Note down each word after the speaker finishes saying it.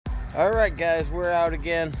All right, guys, we're out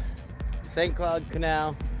again. St. Cloud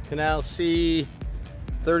Canal, Canal C31,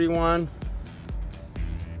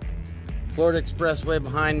 Florida Expressway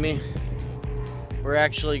behind me. We're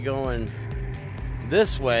actually going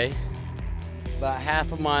this way, about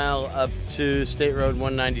half a mile up to State Road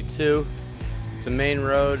 192. It's a main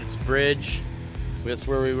road, it's a bridge. That's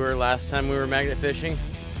where we were last time we were magnet fishing.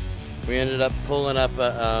 We ended up pulling up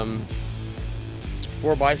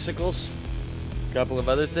 4 bicycles, a couple of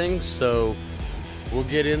other things, so we'll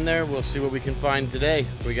get in there. We'll see what we can find today.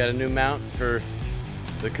 We got a new mount for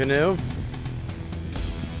the canoe.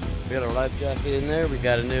 We got our life jacket in there. We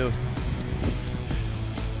got a new,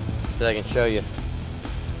 that I can show you.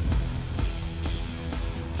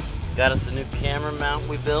 Got us a new camera mount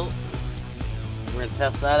we built. We're gonna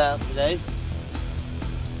test that out today.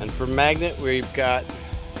 And for magnet, we've got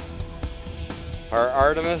our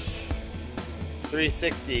Artemis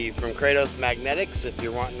 360 from Kratos Magnetics. If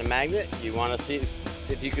you're wanting a magnet, you want to see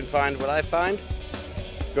if you can find what I find,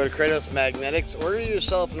 go to Kratos Magnetics, order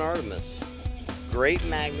yourself an Artemis. Great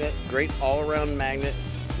magnet, great all-around magnet,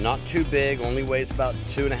 not too big, only weighs about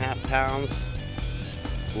 2.5 pounds.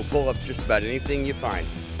 We'll pull up just about anything you find.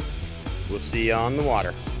 We'll see you on the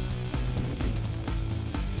water.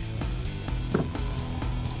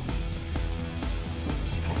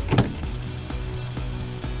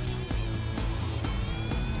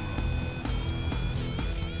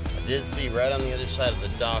 I did see right on the other side of the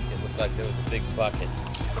dock, it looked like there was a big bucket,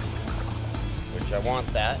 which I want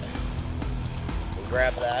that. We'll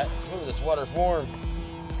grab that. Ooh, this water's warm.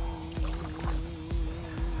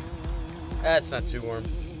 That's not too warm.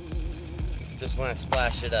 Just when I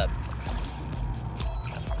splash it up.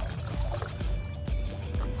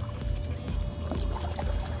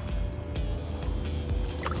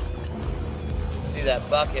 See that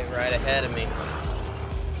bucket right ahead of me.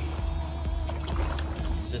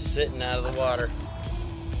 Just sitting out of the water.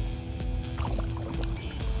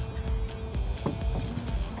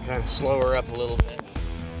 Kind of slow her up a little bit.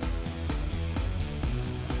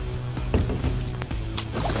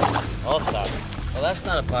 Also, well, that's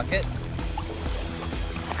not a bucket.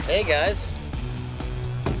 Hey guys,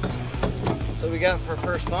 so we got for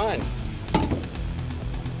first find.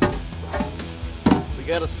 We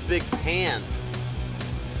got us a big pan.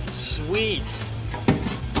 Sweet.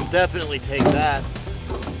 Definitely take that.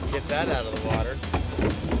 Get that out of the water.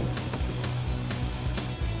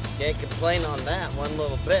 Can't complain on that one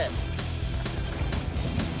little bit.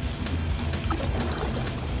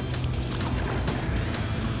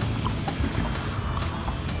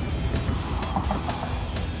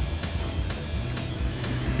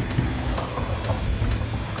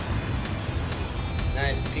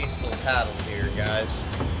 Nice peaceful paddle here, guys.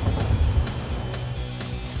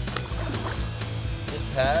 Just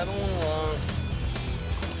paddling along.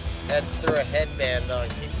 Had to throw a headband on,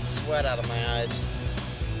 keep the sweat out of my eyes.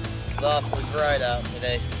 It's awfully bright out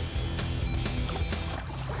today.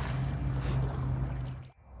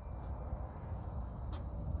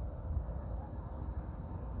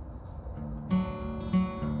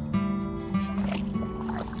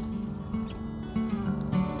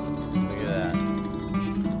 Look at that.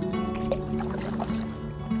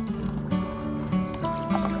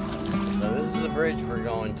 So this is the bridge we're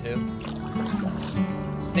going to.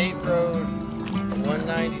 State Road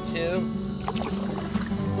 192.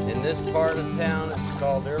 In this part of town, it's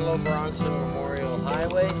called Earlo Bronson Memorial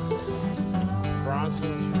Highway.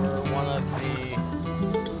 Bronsons were one of the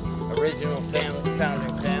original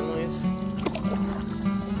founding families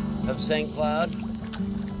of St. Cloud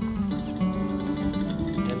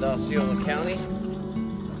and Osceola County.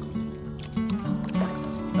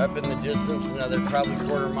 Up in the distance, another probably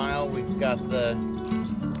quarter mile, we've got the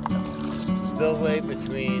spillway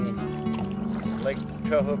between Lake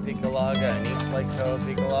Cohopicalaga and East Lake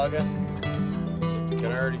Cohopicalaga. You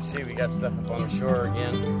can already see we got stuff up on the shore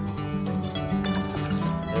again.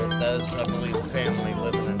 There does, I believe, a family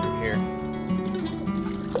living under here.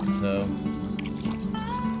 So,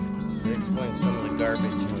 it explains some of the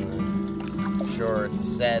garbage on the shore. It's a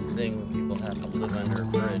sad thing when people have to live under a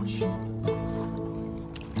bridge.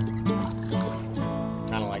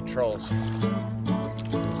 Kind of like trolls.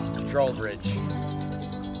 This is the troll bridge.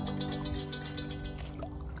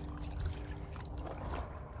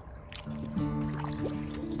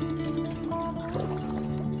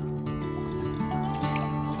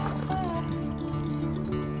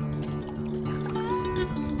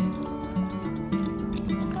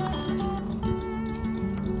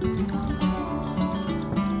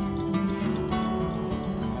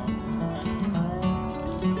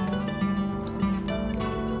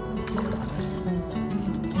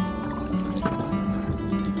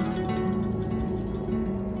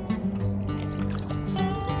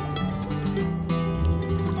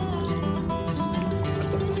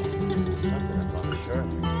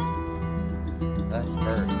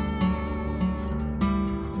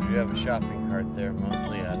 have a shopping cart there,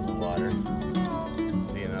 mostly out of the water.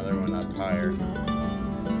 See another one up higher. I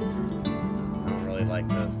don't really like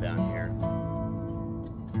those down here,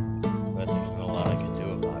 but there's not a lot I can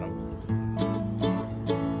do about them.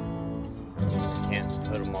 Can't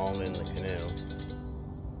put them all in the canoe.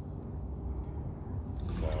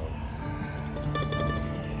 So,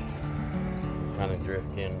 kind of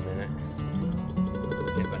drift in a minute,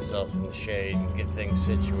 get myself in the shade and get things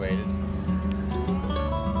situated.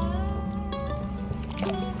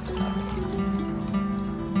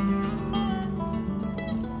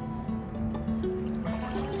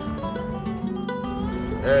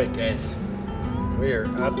 Alright guys, we are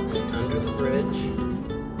up and under the bridge.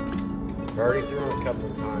 I've already thrown a couple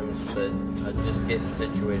of times, but I'm just getting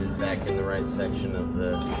situated back in the right section of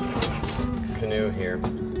the canoe here.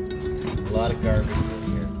 A lot of garbage in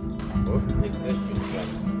here. Oh, big fish just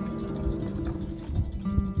jumped.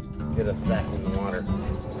 Get us back in the water.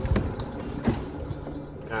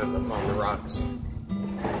 Kind of up on the rocks.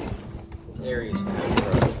 This area is kind of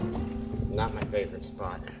gross. Not my favorite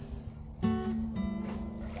spot.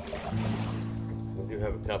 We do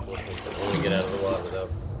have a couple of things that want to get out of the water though.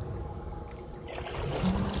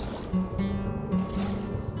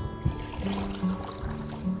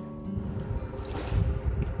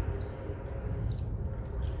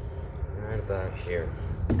 Right about here.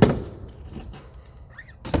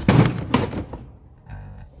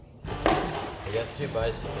 We got two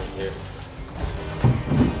bicycles here. Oh,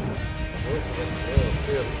 we got some wheels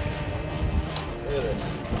too. Look at this.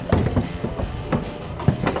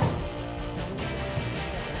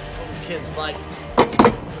 Kids bike.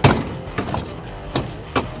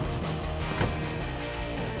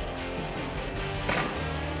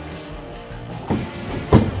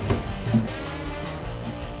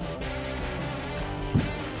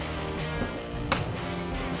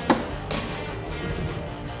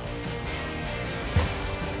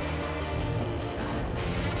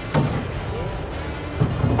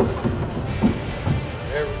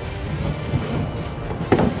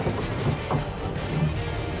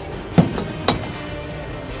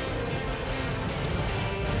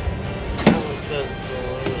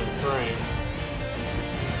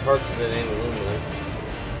 Parts of it ain't aluminum.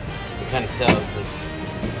 You kind of tell because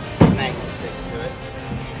the magnet sticks to it.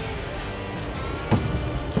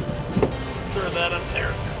 Throw that up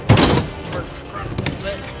there. Works front a little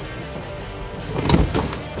bit.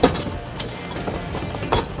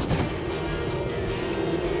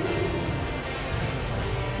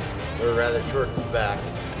 Or rather towards the back.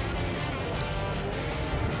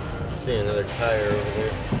 See another tire over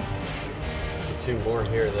there. See two more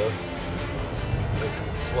here though.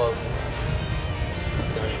 Floating.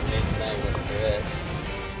 Don't even need a magnet for that.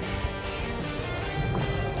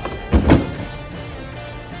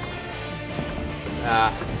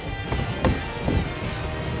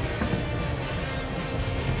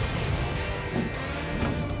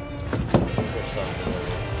 Push on another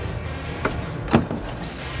one.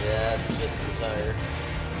 Yeah, it's just the tire.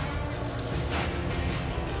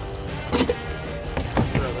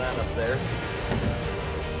 Throw that up there.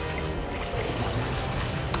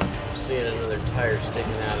 Seeing another tire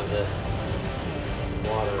sticking out of the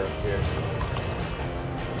water up here.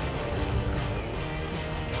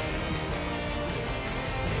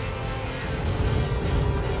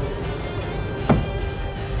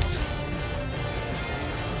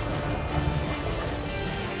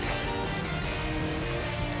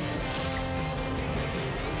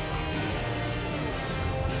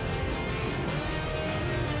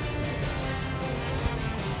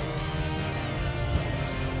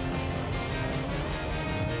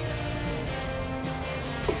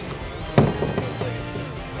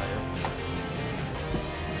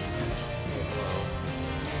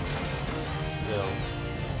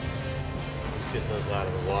 Get those out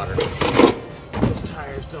of the water. Those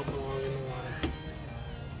tires don't belong in the water.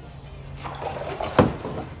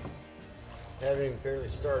 I haven't even barely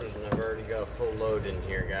started and I've already got a full load in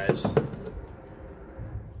here, guys.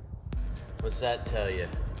 What's that tell you?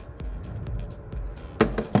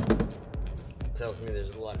 It tells me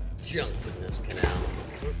there's a lot of junk in this canal.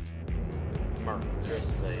 Mark the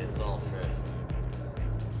rest say it's all trash.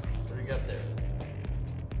 What do you got there?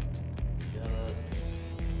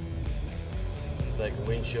 Like a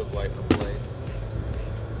windshield wiper blade,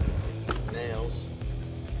 nails.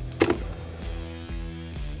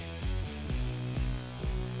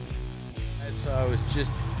 So I was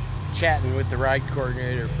just chatting with the ride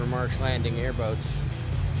coordinator for Mark's Landing Airboats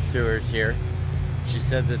Tours here. She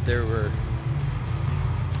said that there's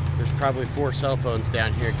probably 4 cell phones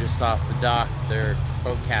down here just off the dock. Their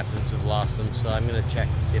boat captains have lost them, so I'm gonna check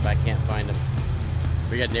and see if I can't find them.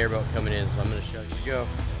 We got an airboat coming in, so I'm going to show you. Go.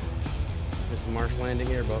 This Marsh Landing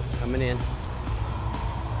airboat coming in.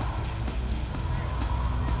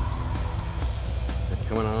 They're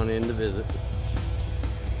coming on in to visit.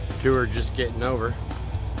 Two are just getting over.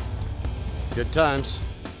 Good times.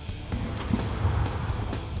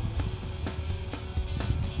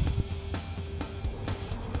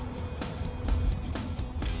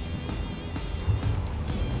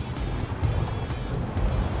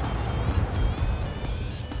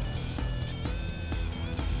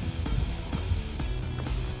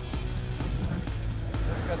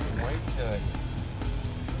 It's got some weight to it.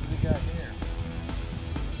 What do we got here?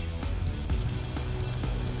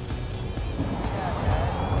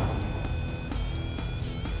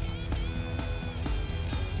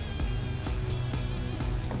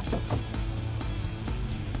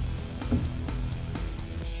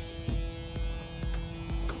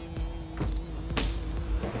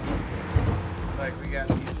 Like we got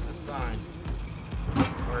these to the sign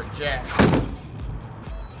or a jack.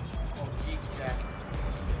 Oh, Jeep jack.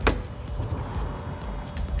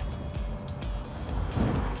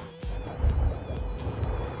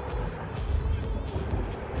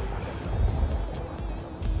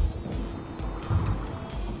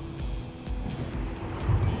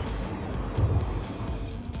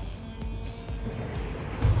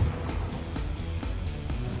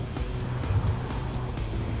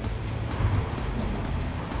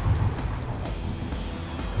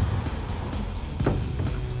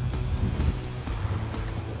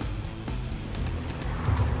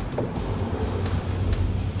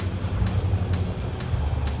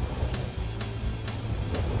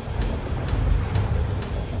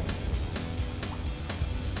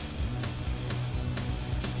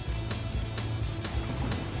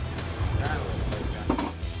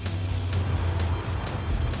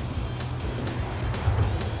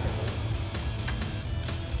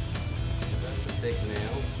 Big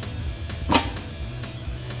nail.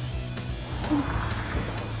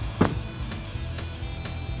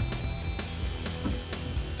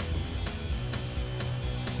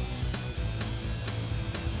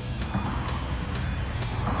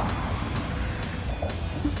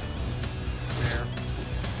 There.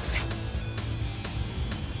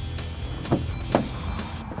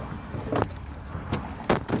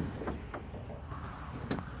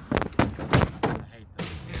 I hate those.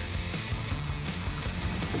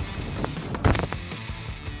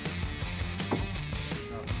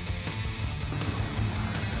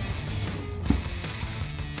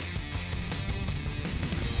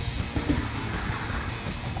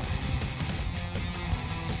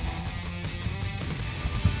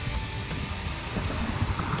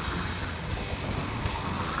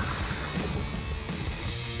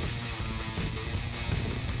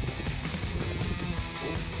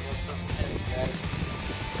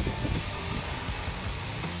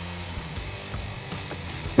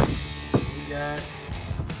 We got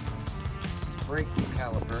sprinkle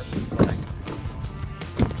caliper inside.